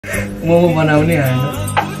मोमो बनाउने हैन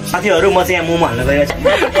साथीहरु म चाहिँ यहाँ मोमो हाल्न गइरहेको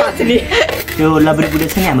छु त्यो लब्रीपुरी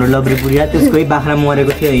छ नि हाम्रो लब्रीपुरिया त्यसकै बाख्रा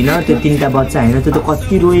मरेको थियो हैन त्यो तीनटा बच्चा हैन त्यो त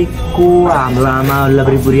कति रोएको हाम्रो आमा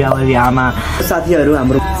लब्रीपुरिया वाली आमा साथीहरु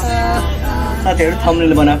हाम्रो साथीहरु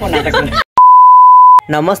थम्बनेल बनाएको नाटक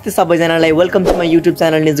नमस्ते सबैजनालाई welcome to my YouTube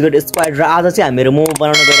channel निजगड squad र आज चाहिँ हामीहरु मोमो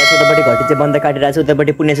बनाउन गइरहेछौँ उतापटि घटी चाहिँ बन्द काटिरहेछ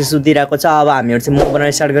उतापटि पुण्य चाहिँ सुतिरहेको छ अब हामीहरु चाहिँ मोमो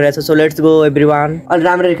बनाउन स्टार्ट गरिरहेछौँ सो लेट्स गो एभ्रीवन अलि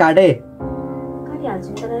राम्ररी काटे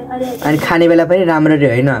अनि खाने बेला पनि राम्ररी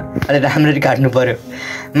हैन अलि राम्ररी काट्नु पर्यो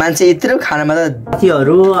मान्छे यत्रो खानामा त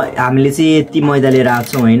साथीहरु हामीले चाहिँ यति मैदा लिएर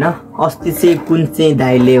आछौँ हैन अस्ति चाहिँ कुन चाहिँ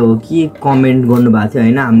दाइले हो कि कमेन्ट गर्नु भएको थियो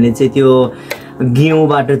हैन हामीले चाहिँ त्यो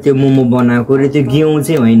गेहुँबाट त्यो मोमो बनाएको र त्यो गेहुँ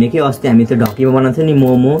चाहिँ होइन कि अस्ति हामी त्यो ढक्कीमा बनाएको थियो नि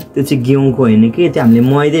मोमो त्यो चाहिँ गेहुँको होइन कि त्यो हामीले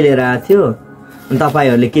मैदै लिएर आएको थियो अनि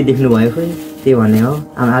तपाईहरुले के देख्नु भयो खै त्यही भने हो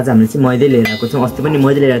आज हामीले चाहिँ मैदै लिएर आएको छौँ अस्ति पनि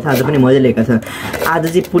मैदै लिएर आएको थियो आज पनि मैदै लिएका छौँ आज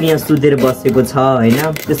चाहिँ पुण्य सुतेर बसेको छ हैन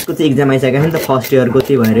त्यसको चाहिँ एक्जाम आइसकेको छ नि त फर्स्ट इयरको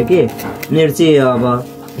त्यही भएर कि मेरो चाहिँ अब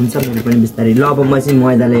हुन्छ मेरो पनि बिस्तारै ल अब म चाहिँ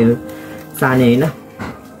मैदाले साने हैन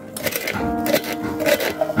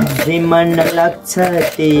जे मन लाग्छ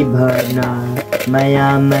त्यही भन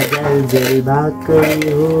मायामा जल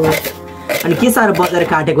भाकै हो अनि के साह्रो बजाएर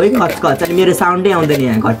काटेको है कचकच अनि मेरो साउन्डै आउँदैन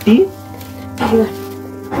यहाँ घट्टी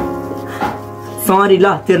सरी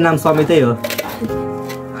ल तेरो नाम समेतै हो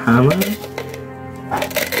आमा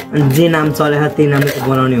जे नाम चलेको त्यही नामले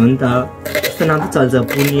बनाउने हो नि त त्यस्तो नाम त चल्छ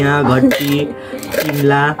पुनिया घट्टी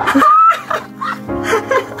तिमला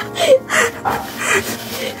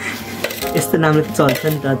यस्तो नामले त चल्छ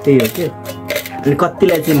नि त त्यही हो कि अनि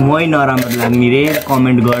कतिलाई चाहिँ मै नराम्रो लाग्ने रे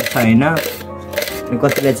कमेन्ट गर्छ हैन अनि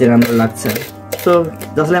कतिलाई चाहिँ राम्रो लाग्छ सो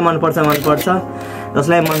जसलाई मन पर्छ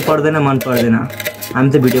जसलाई मन पर्दैन हामी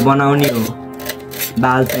त भिडियो बनाउने हो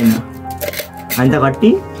बाल छैन अनि त घट्टी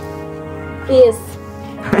यस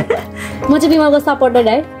म चाहिँ बिमलको सपोर्टर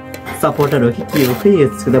है सपोर्टर हो कि के हो खै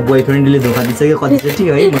यसको त बोयफ्रेन्डले धोका दिइसक्यो कतिचोटि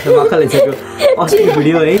है म त मक्कल आइसक्यो अस्ति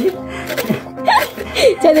भिडियो है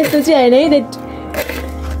त्यस्तो चाहिँ हैन है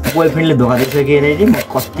बोयफ्रेन्डले धोका दिइसक्यो रे म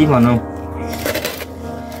कति भनौँ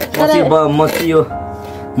म चाहिँ यो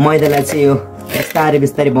मैदालाई चाहिँ यो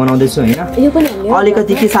बिस्तारै बनाउँदैछु हैन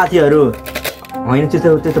अलिकति के साथीहरु हैन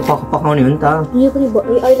त्यो त पकाउने हो नि त यो पनि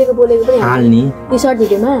अहिलेको बोलेको पनि हाल्नी यो सर्ट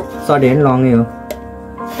भिडियोमा सर्ट हैन लङै हो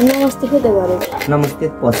नमस्ते के त गरे नमस्ते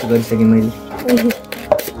पछि गरिसके मैले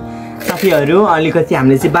साथीहरु अलिकति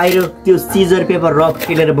हामीले चाहिँ बाहिर त्यो सिजर पेपर रफ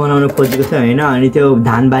केलेर बनाउन खोजेको थियो हैन अनि त्यो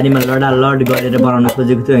धानबारीमा लडालड गरेर बनाउन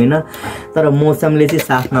खोजेको थियो हैन तर मौसमले चाहिँ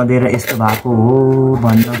साथ नदिएर यस्तो भएको हो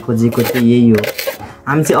भन्न खोजेको चाहिँ यही हो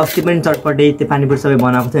हामी चाहिँ अस्ति पनि चटपटे त्यो पानीपुरी सबै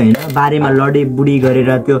बनाएको थियो हैन बारीमा लडे बुडी गरेर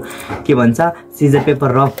त्यो के भन्छ सिजर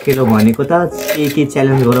पेपर रफ केलो भनेको त के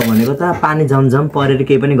च्यालेन्ज गरौ भनेको त पानी झमझम परेर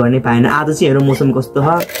केही पनि गर्ने पाएन आज चाहिँ हेरौँ मौसम कस्तो छ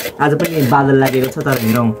आज पनि बादल लागेको छ तर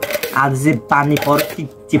हेरौँ आज चाहिँ पानी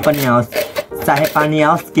परोस् पनि आओस् चाहे पानी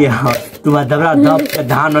आओस् के आओस् तुवा दबरा दब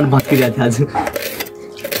धान भत्किरहेको थियो आज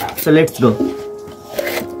सो लेट्स गो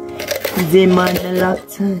जे मन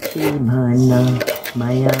लाग्छ के भन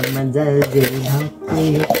मायामा जल भाकै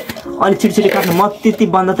अनि छिटो काट्नु म त्यति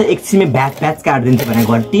बन्दा त एकछिनमै भ्याच काटिदिन्छु भने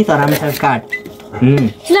घट्टी तर राम्रोसँग काट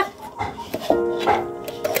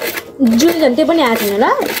जुनी झन्टे पनि आएको छैन ल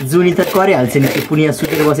जुनी त गरिहाल्छ नि त्यो पुनिया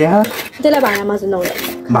सुतेर बसे हा त्यसलाई भाँडामा चाहिँ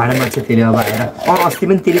नहुँदैन भाँडामा चाहिँ त्यसले अब आएर अस्ति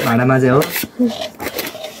पनि त्यसले भाँडामा चाहिँ हो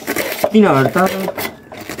तिनीहरू त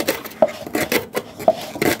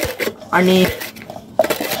अनि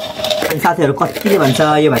साथीहरु कतिले भन्छ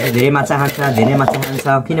यो भाइ धेरै माछा खान्छ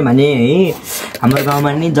किनभने है हाम्रो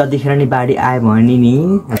गाउँमा नि जतिखेर नि बाढी आयो भने नि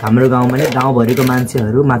हाम्रो गाउँमा नि गाउँभरिको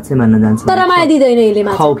मान्छेहरू माछा मार्न जान्छ तर माया दिदैन यसले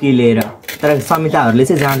माछा खौकी लिएर तर समिताहरूले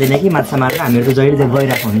चाहिँ जान्दैन कि माछा मार्न हामीहरू त जहिले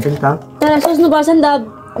गइरहेको हुन्छ नि त तर सोच्नु पर्छ नि त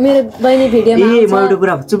मेरो बहिनी भिडियोमा म एउटा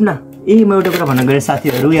कुरा चुप न म एउटा कुरा भन्न गए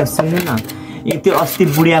साथीहरु यहाँ सुन्नु न त्यो अस्ति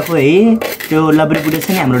बुढियाको है त्यो लब्री बुढिया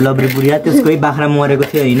छ नि हाम्रो लब्री बुढिया त्यसकै बाख्रा मरेको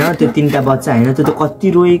थियो हैन त्यो तीनटा बच्चा हैन त्यो त कति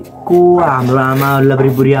रोएको हाम्रो आमा लब्री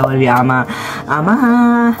बुढिया वाली आमा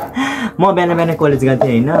म बिहान कलेज गएको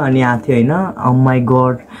थिएँ हैन अनि आएको थियो हैन ओ माइ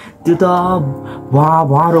गॉड त्यो त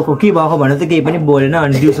भा रोको के भएको भने त केही पनि बोलेन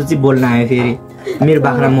अनि दिउँसो चाहिँ बोल्न आयो फेरि मेरो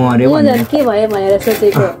बाख्रा मर्यो भने के भयो भनेर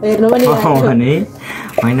सोचेको हेर्नु पनि भने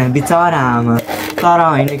हैन बिचारा आमा तर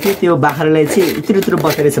हैन कि त्यो बाख्रालाई चाहिँ यत्रो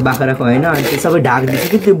बसेर छ बाख्राको हैन अनि त्यो सबै ढाक्दिन्छ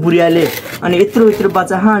कि त्यो बुढियाले अनि यत्रो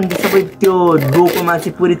बच्चा अनि त्यो सबै त्यो डोकोमा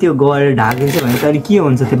चाहिँ पुरै त्यो गरेर ढाकिदिन्छ भने त अनि के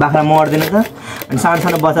हुन्छ त्यो बाख्रा मर्दैन त अनि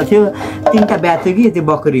सानो बच्चा थियो तीनटा बिहा थियो कि त्यो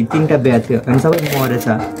बकरी तीनटा बिहा थियो अनि सबै मरेछ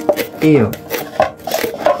त्यही हो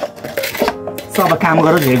सब काम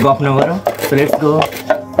गरौ धेरै गफ नगरौ सो लेट्स गो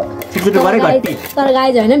गरे घट्टी तर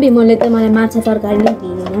गाइज हैन बिमलले त मलाई माछा तरकारी नै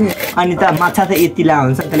दिएन नि अनि त माछा त यति ला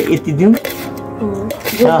हुन्छ त्यसले यति दिउँ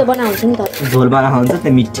झोल त बनाउँछ नि त झोल बनाउँछ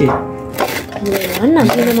त्यो मिठे भन्न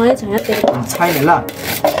किन मलाई छैन त्यो छैन ल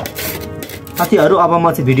साथीहरू अब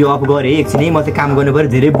म चाहिँ भिडियो अफ गरेँ एकछिन म चाहिँ काम गर्नु पर्यो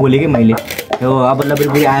धेरै बोलेँ कि मैले हो अब लबरी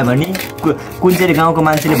बुढी आयो भने कुन चाहिँ गाउँको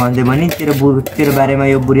मान्छेले भन्दै भने तेरो बारेमा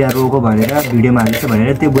यो बुढिया रोको भनेर भिडियोमा हाल्छ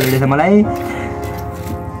भनेर त्यो बुढीले चाहिँ मलाई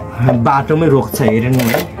बाटोमै रोक्छ हेर्नु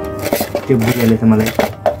है त्यो बुढियाले चाहिँ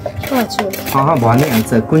मलाई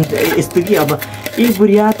भनिहाल्छ कुन यस्तो कि अब ए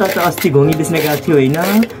बुढिया त अस्ति घोङ्गी बेच्न गएको थियो होइन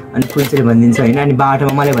अनि कुन्चेले भनिदिन्छ होइन अनि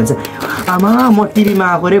बाटोमा मलाई भन्छ आमा म टिभीमा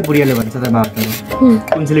आएको रे बुढियाले भन्छ त बाटोमा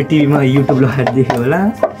कुन्चेले टिभीमा युट्युब लगाएर देख्यो होला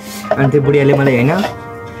अनि त्यो बुढियाले मलाई होइन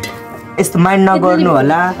यस्तो माइन्ड नगर्नु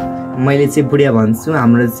होला मैले चाहिँ बुढिया भन्छु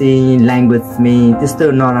हाम्रो चाहिँ ल्याङ्ग्वेजमै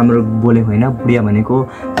त्यस्तो नराम्रो बोलेको होइन बुढिया भनेको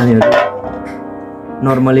अनि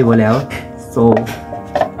नर्मली बोले हो सो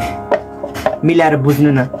मिलाएर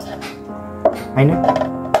बुझ्नु न होइन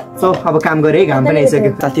सो अब काम गरेँ घाम पनि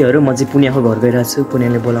आइसक्यो साथीहरू म चाहिँ पुनियाको घर गइरहेको छु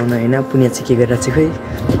पुनियाले बोलाउन होइन पुनिया चाहिँ के गरिरहेको छु खै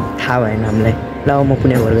थाहा भएन हामीलाई ल म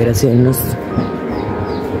पुनियाको घर गइरहेको छु हेर्नुहोस्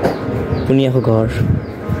पुनियाको घर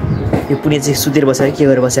यो पुनिया चाहिँ सुतेर बस्यो के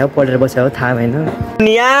गरेर बस्यो पढेर बस्यो थाहा भएन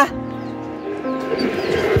पुनिया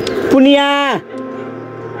पुनिया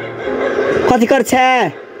कति कर छ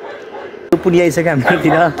पुनिया आइसक्यो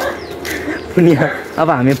हाम्रोतिर पुनिया अब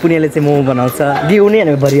हामी पुनियाले चाहिँ मोमो बनाउँछ दिउ नै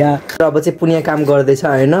हामी बढिया अब चाहिँ पुनिया काम गर्दैछ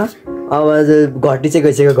होइन अब घटी चाहिँ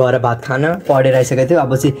गइसक्यो घर भात खान पढेर आइसकेको थियो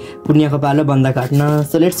अब चाहिँ पुनियाको पालो बन्दा काट्न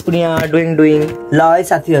सो लेट्स पुनिया डुइङ ल है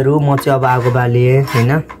साथीहरू म चाहिँ अब आगो बालेँ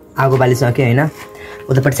होइन आगो बालिसकेँ होइन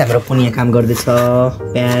उतापट्टि चाहिँ हाम्रो पुनिया काम गर्दैछ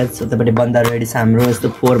प्याज उतापट्टि बन्दा रेडी छ हाम्रो यस्तो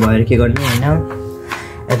फोहोर भएर के गर्ने होइन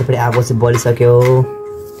यतापट्टि आगो चाहिँ बलिसक्यो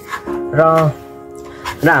र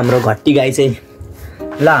हाम्रो घट्टी गाई चाहिँ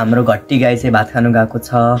हाम्रो घट्टी गाई चाहिँ भात खानु गएको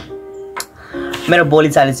छ मेरो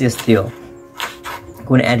बोलीचाली चाहिँ यस्तै हो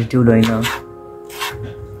कुन एटिट्युड होइन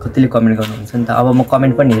कतिले कमेन्ट गर्नुहुन्छ नि त अब म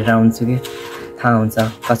कमेन्ट पनि हेरेर आउँछु कि थाहा हुन्छ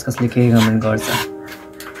कसले के कमेन्ट गर्छ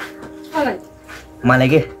मलाई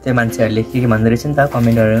के त्यो मान्छेहरूले के भन्दो रहेछ नि त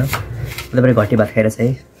कमेन्टहरू उतापट्टि घटी भात खाएर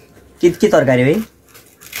चाहिँ के तरकारी है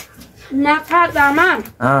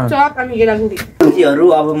साथीहरू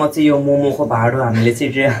अब म चाहिँ यो मोमोको भाँडो हामीले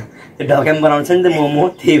चाहिँ त्यो ढकाम बनाउँछ नि त मोमो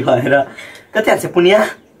त्यही भएर कति हाँस्छ पुनिया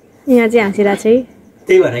यहाँ चाहिँ हाँसिरहेको छ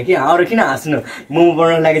त्यही भनेर कि अरू किन हाँस्नु मोमो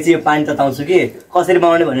बनाउनु लागि चाहिँ यो पानी तताउँछु कि कसरी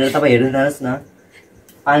बनाउने भनेर तपाईँ हेर्नु जानुहोस् न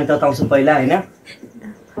पानी तताउँछु पहिला होइन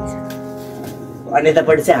अनि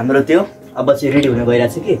यतापट्टि चाहिँ हाम्रो त्यो अब चाहिँ रेडी हुन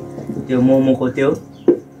गइरहेको छ कि त्यो मोमोको त्यो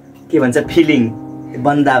के भन्छ फिलिङ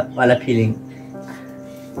बन्दावाला फिलिङ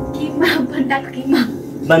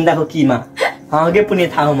बन्दाको किमा के पुनिया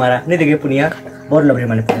थाहा हो मारा नै देख्यो पुनिया बरु लब्रे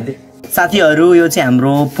मैले पुनिया साथीहरू यो चाहिँ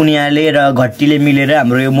हाम्रो पुनियाले र घट्टीले मिलेर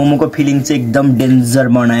हाम्रो यो मोमोको फिलिङ चाहिँ एकदम डेन्जर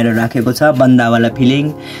बनाएर राखेको छ बन्दावाला फिलिङ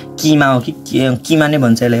किमा हो कि किमा नै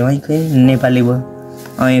भन्छ यसलाई है खै नेपाली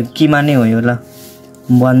भयो किमा नै हो यो ल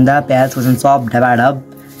बन्दा प्याज खोज्नु सब ढाबाढाब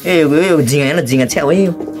ए यो झिँगा होइन झिँगा छ्या हो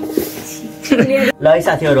ल है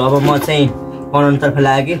साथीहरू अब म चाहिँ बनाउनुतर्फ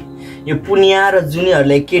लाग्यो यो पुनिया र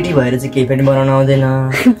जुनीहरूलाई केटी भएर चाहिँ केही पनि बनाउन आउँदैन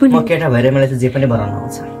म केटा भएर मलाई चाहिँ जे पनि बनाउन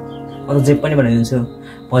आउँछ म त जे पनि बनाइदिन्छु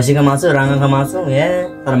भैँसीको मासु राँगाको मासु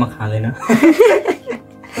तर म खाँदैन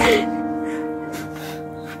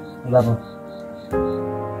बाबु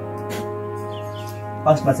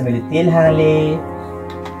फर्स्टमा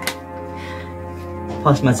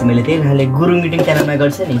चाहिँ मैले तेल हालेँ गुरुङ मिटिङ च्यानलमा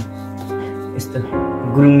गर्छ नि यस्तो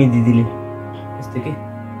गुरुङनी दिदीले यस्तो कि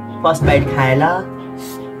फर्स्ट बाइट खाएला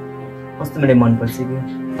कस्तो मलाई मनपर्छ कि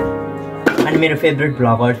अनि मेरो फेभरेट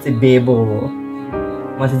भ्लगर चाहिँ बेबो हो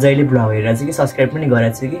म चाहिँ जहिले भ्लग हेरेर चाहिँ कि सब्सक्राइब पनि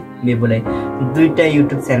गरेको छु कि बेबोलाई दुईवटा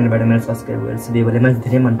युट्युब च्यानलबाट मैले सब्सक्राइब गरेको छु बेबोलाई मलाई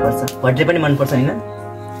धेरै मनपर्छ घट्टीले पनि मनपर्छ होइन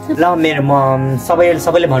ल मेरो मम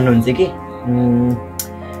सबैले भन्नुहुन्छ कि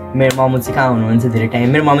मेरो मम चाहिँ कहाँ हुनुहुन्छ धेरै टाइम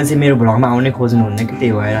मेरो मम चाहिँ मेरो भ्लगमा आउनै खोज्नुहुन्न कि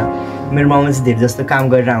त्यही भएर मेरो मम चाहिँ धेरै जस्तो काम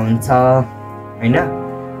गरेर हुन्छ होइन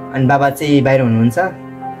अनि बाबा चाहिँ बाहिर हुनुहुन्छ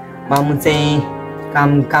मामु चाहिँ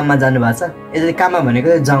काममा जानुभएको छ यता काममा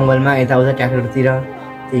भनेको जङ्गलमा यताउता ट्र्याक्टरतिर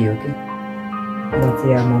त्यही हो कि म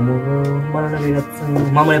चाहिँ यहाँ मोमो बनाउन गइरहेको छु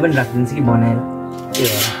मोमोलाई पनि राखिदिन्छु कि बनाएर त्यही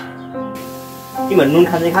भएर तिमीहरू नुन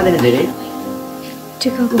खाँदैन धेरै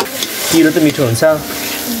पिरो त मिठो हुन्छ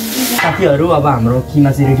साथीहरू अब हाम्रो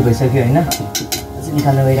किमा चाहिँ रेडी भइसक्यो होइन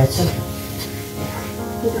निकाल्न गइरहेको छु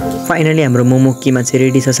फाइनली हाम्रो मोमो किमा चाहिँ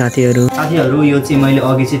रेडी छ साथीहरू यो चाहिँ मैले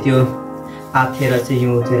अघि चाहिँ त्यो आथेर चाहिँ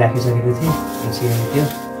यो चाहिँ राखिसकेको थिएँ त्यो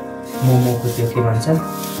मोमोको त्यो के भन्छ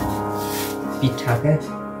पिठा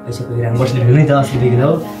क्या पैसा पुगिरहेको बस्ने नि त अस्ति देख्दा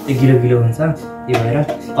हो त्यो गिलो हुन्छ त्यही भएर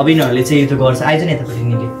अब यिनीहरूले चाहिँ यो त गर्छ आइज नि यतापट्टि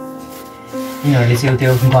यिनीहरूले चाहिँ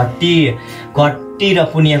त्यो घट्टी र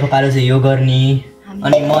पुनियाको पालो चाहिँ यो गर्ने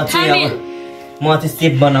अनि म चाहिँ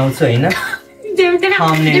सेप बनाउँछु होइन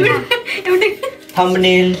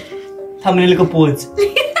थम्बनेलको पोज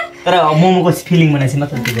तर मोमोको फिलिङ बनाएपछि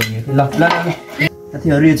मात्र त्यो गर्ने ल ल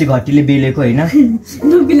साथीहरू यो चाहिँ घटीले बेलेको होइन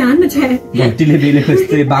घटीले बेलेको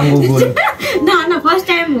यस्तो बाङ्गो गोल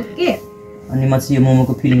अनि म चाहिँ यो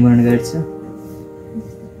मोमोको फिलिङ बनाउने गर्छु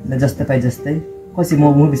जस्तै पाए जस्तै कसै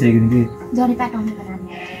मोमो बिर्सेको कि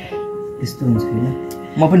यस्तो हुन्छ होइन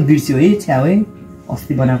म पनि बिर्स्यो है छ्याउ है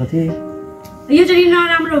अस्ति बनाएको थिएँ यो चाहिँ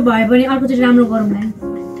नराम्रो भयो भने अर्को चाहिँ राम्रो गरौँ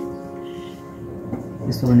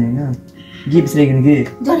यस्तो भने होइन गिफ्ट रहेको कि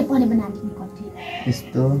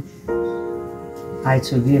यस्तो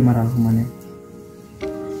आइछु कि मराको मने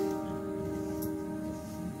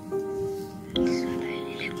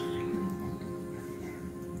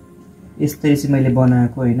यस्तरी चाहिँ मैले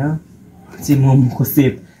बनाएको होइन चाहिँ मोमोको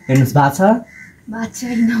सेप हेर्नुहोस् भएको छ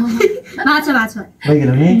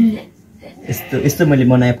नि यस्तो यस्तो मैले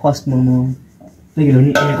बनाएँ फर्स्ट मोमो नि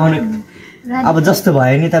अब जस्तो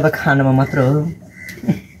भयो नि तपाईँ खानामा मात्र हो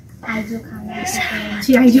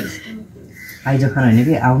आइज खाना होइन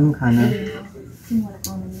कि आउनु खाना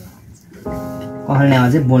कहल नै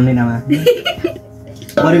आवाज बोल्नै नआमा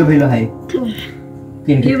बरेको भेलो खाइ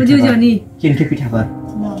किनके पिठा पर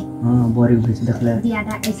बरेको भेलो देखला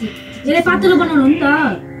यसले पातलो बनाउनु नि त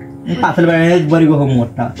पातलो बनाए बरेको हो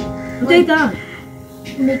मोटा त्यही त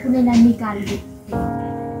कुनै निकाल्नु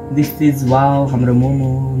दिस इज वाउ हाम्रो मोमो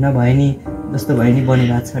नभए नि जस्तो भयो नि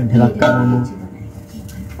बनेको छ ढेलक्का मोमो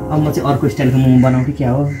अब म चाहिँ अर्को स्टाइलको मोमो बनाउँ कि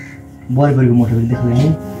क्या हो बरेको मोटो पनि देख्दैन नि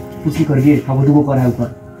पुसी करके अब दुगो कराउ पर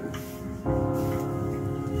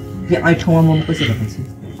ये ऐठौँमा मोमो कसरी बनाउँछ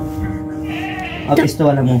अब यस्तो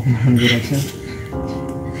वाला मोमो बनाउनु गइरहेको छु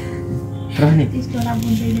रहने त्यस्तोला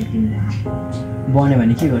बुन्दैन तिम्रो बन्यो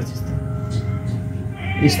भने के गर्छ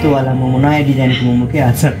यस्तो वाला मोमो नयाँ डिजाइनको मोमो के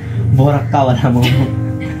हाल्छ बरक्का वाला मोमो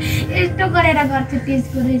यस्तो गरेर गर्छ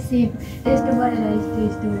त्यसको रेसिपी यस्तो गरेर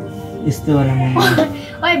यस्तो वाला मोमो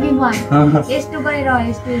ओइ बिमल यस्तो गरेर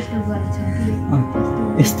यस्तो गर्छ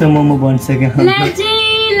यस्तो मोमो बन्छ के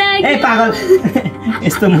ए पागल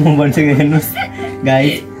यस्तो मोमो बन्छ के हेर्नुस्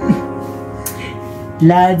गाइस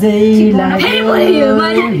लाजै लाग्यो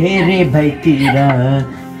हेरे भाइतिर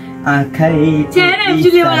आँखै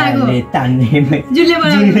तान्ने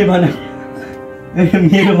मेरो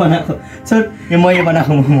बनाएको छोड यो मैले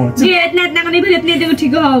बनाएको मोमो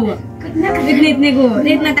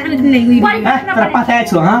तर पाथाएको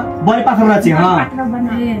छु बढी पाथाउला चाहिँ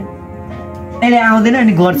यसले आउँदैन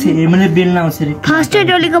अनि गर्छ मैले बेल्न आउँछ अरे फर्स्ट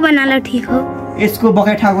डोलीको बनाला ठीक हो यसको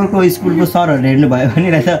बकाई ठाकुरको स्कुलको सरहरूले हेर्नु भयो भने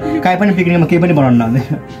रहेछ काहीँ पनि पिकनिकमा केही पनि बनाउनु नआउँदैन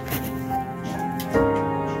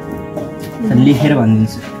लेखेर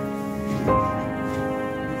भनिदिन्छु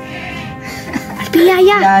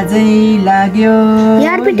लाजै लाग्यो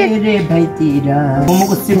रे भाइतिर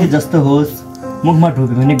मोमोको सेप जस्तो होस् मुखमा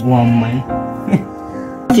ढोक्यो भने गुवाममै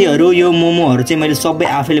साथीहरू यो मोमोहरू चाहिँ मैले सबै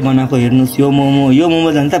आफैले बनाएको हेर्नुहोस् यो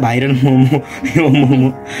मोमो झन् त भाइरल मोमो यो मोमो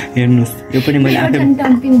हेर्नुहोस् यो पनि मैले आफै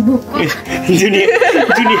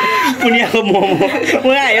पुनियाको मोमो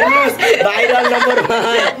उहाँ हेर्नुहोस् भाइरल नम्बर 1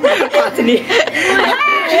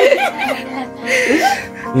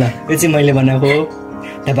 ल यो चाहिँ मैले बनाएको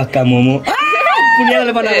ढबक्का मोमो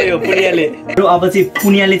पुनियाले बनाएको यो पुनियाले अब चाहिँ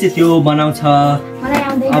पुनियाले चाहिँ त्यो बनाउँछ अब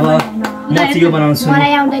म चाहिँ यो बनाउँछु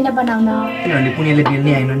मलाई आउँदैन बनाउन किनभने पुनियाले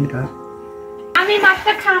बेल्नै आएन नि त हामी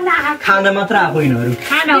मात्र खाना मात्र आएको यिनीहरू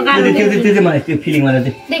त्यो चाहिँ मलाई त्यो फिलिङ मलाई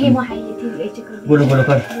देखे म हाइले थियो गोलो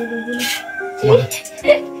कर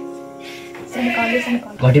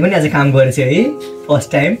घटी पनि आज काम गरेछ है फर्स्ट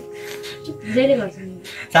टाइम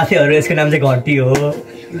साथीहरू यसको नाम चाहिँ घटी हो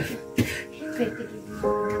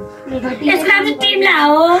यसको नाम चाहिँ टिमला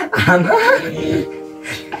हो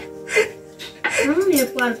यो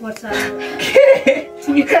पार पर्छ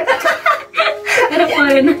अरे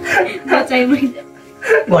परेन बचाइ मैले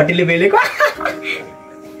घटीले बेलेको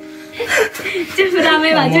चुप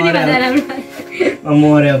रामै भान्छु नि भन्दा राम्रो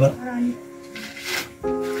मरे अब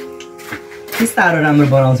साह्रो राम्रो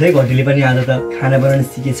बनाउँछ है घटीले पनि आज त खाना बनाउन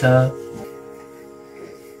सिकेछ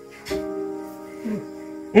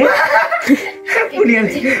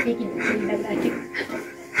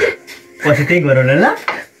पछि त्यही गरौँ न ल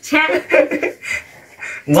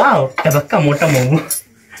वाउ ढबक्का मोटा मोमो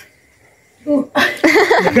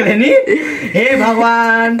नि हे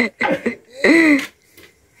भगवान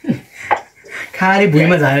खाली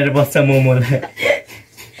भुइँमा झारेर बस्छ मोमोलाई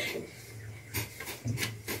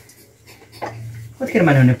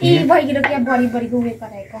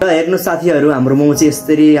हेर्नु साथीहरू हाम्रो मोमो चाहिँ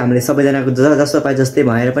यसरी हामीले सबैजनाको जस्तो पाए जस्तै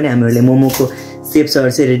भएर पनि हामीहरूले मोमोको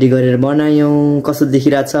सेप्सहरू चाहिँ रेडी गरेर बनायौँ कस्तो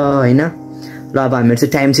देखिरहेछ होइन ल अब हामीहरू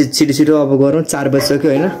चाहिँ टाइम चाहिँ छिटो अब गरौँ 4 बजिसक्यो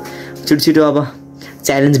होइन छिटो अब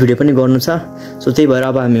च्यालेन्ज भिडियो पनि गर्नु छ। सो त्यही भएर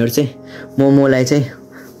अब हामीहरू चाहिँ मोमोलाई चाहिँ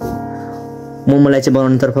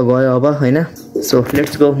बनाउनुतर्फ गयो अब होइन। So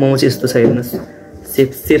let's go. मोमो चाहिँ यस्तो छ हेर्नुहोस्,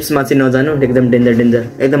 सेप्समा चाहिँ नजानु, एकदम डेन्जर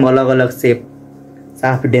एकदम अलग अलग सेप,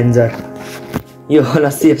 साफ डेन्जर। यो वाला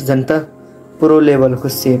सेप झन् त प्रो लेभलको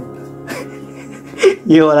सेप,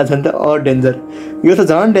 यो वाला झन् त डेन्जर, यो त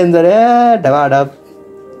झन् डेन्जर ढबाढब।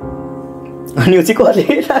 अनि यो चाहिँ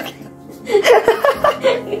कसले राख्यो,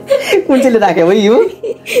 कुन चाहिँले राख्यो भाइ यो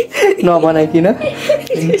नबनाइकन,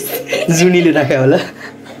 जुनीले राख्यो होला।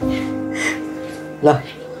 ल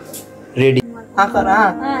रेडी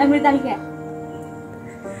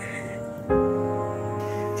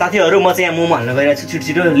साथीहरू, म चाहिँ यहाँ मोमो हाल्न गइरहेको छु।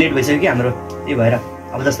 छिटो लेट भइसक्यो कि हाम्रो, त्यही भएर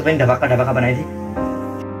अब जस्तो पनि ढबाक्का बनाइदिएँ।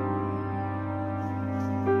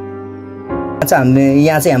 अच्छा, हामीले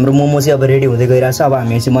यहाँ चाहिँ हाम्रो मोमो चाहिँ अब रेडी हुँदै गइरहेको छ। अब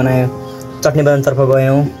हामी चाहिँ बनायो, चटनी बनाउनुतर्फ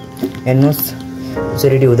गयौँ। हेर्नुहोस् चाहिँ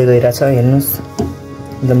रेडी हुँदै गइरहेछ, हेर्नुहोस्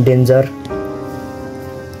एकदम डेन्जर।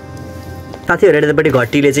 साथीहरू यतापट्टि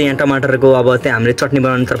घट्टीले चाहिँ यहाँ टमाटरको अब चाहिँ हामीले चटनी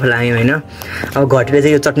बनाउनुतर्फ लाग्यौँ होइन। अब घट्टीले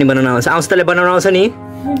चाहिँ यो चटनी बनाउन आउँछ तँलाई बनाउन आउँछ नि?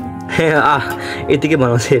 यतिकै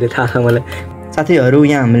बनाउँछ अरे, थाहा छ मलाई। साथीहरू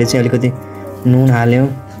यहाँ हामीले चाहिँ अलिकति नुन हाल्यौँ।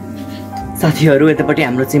 साथीहरू यतापट्टि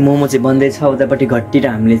हाम्रो चाहिँ मोमो चाहिँ बन्दैछ, उतापट्टि घट्टी र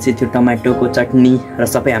हामीले चाहिँ त्यो टमाटोको चटनी र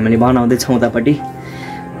सबै हामीले बनाउँदैछौँ उतापट्टि।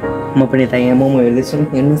 म पनि यता यहाँ मोमो हेर्दैछु,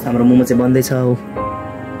 हेर्नुहोस् हाम्रो मोमो चाहिँ बन्दैछ।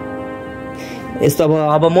 यस्तो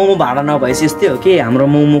अब मोमो भाँडा नभएपछि यस्तै हो कि हाम्रो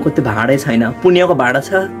मोमोको त्यो भाँडै छैन। पुनियाको भाँडा छ,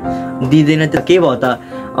 दिँदैन त के भयो त।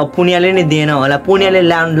 अब पुनियाले नै दिएन होला, पुनियाले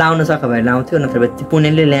लाउन सक्यो भने लाउँथ्यो, नत्र भए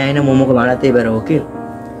पुनियाले ल्याएन मोमोको भाँडा, त्यही भएर हो कि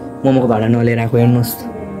मोमोको भाँडा नलिएर आएको। हेर्नुहोस्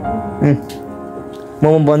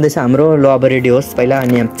मोमो बन्दैछ हाम्रो। ल अब रेडी होस् पहिला,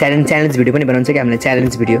 अनि च्यालेन्ज भिडियो पनि बनाउँछ कि हामीले,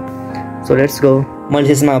 challenge video. So let's go. मैले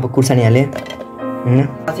त्यसमा अब खुर्सानी हालेँ होइन।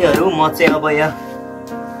 साथीहरू म चाहिँ अब यहाँ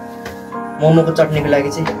मोमोको चटनीको लागि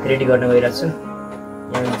चाहिँ रेडी गर्न गइरहेको छु।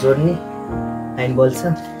 यहाँ जोड्ने लाइन बल्छ,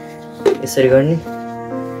 यसरी गर्ने,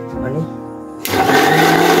 अनि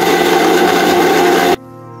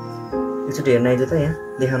एकचोटि हेर्न आइज त, यहाँ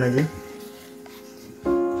देखाउन आइज।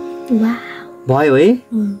 भयो है,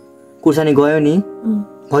 खुर्सानी गयो नि,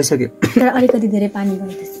 भइसक्यो। अलिकति धेरै पानी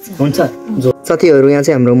गर्दैछ। हुन्छ साथीहरू, यहाँ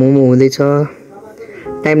चाहिँ हाम्रो मोमो हुँदैछ,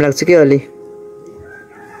 टाइम लाग्छ कि अलि।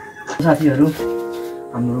 साथीहरू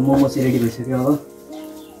हाम्रो मोमो चाहिँ रेडी भइसक्यो अब।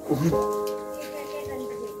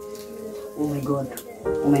 ओ माई गॉड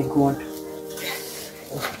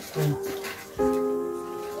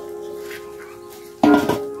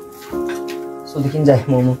सो देखिन्छ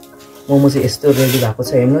मोमो चाहिँ यस्तो रेडी भएको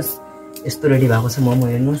छ। हेर्नुहोस् यस्तो रेडी भएको छ मोमो,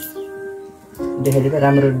 हेर्नुहोस् देखाइदिएको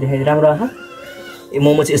राम्रो आहा। ए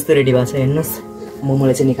मोमो चाहिँ यस्तो रेडी भएको छ, हेर्नुहोस्।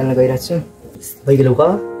 मोमोलाई चाहिँ निकाल्न गइरहेको छु। भइगयो क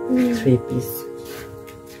 3 पिस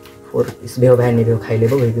 4 पिस भ्याउ खाइले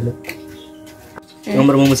भयो भइगयो।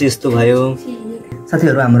 हाम्रो मोमो चाहिँ यस्तो भयो।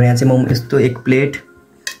 साथीहरू हाम्रो यहाँ चाहिँ मोमो यस्तो 1 प्लेट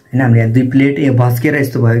होइन, हाम्रो यहाँ 2 प्लेट भस्केर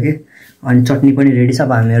यस्तो भयो कि। अनि चटनी पनि रेडी छ।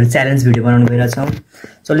 अब हामीहरू च्यालेन्ज भिडियो बनाउनु गइरहेछौँ।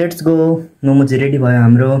 So let's go. मोमो चाहिँ रेडी भयो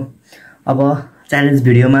हाम्रो। अब च्यालेन्ज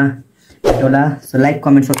भिडियोमा भेटौँला। सो लाइक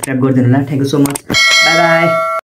कमेन्ट सब्सक्राइब गरिदिनु होला। Thank you so much, by by.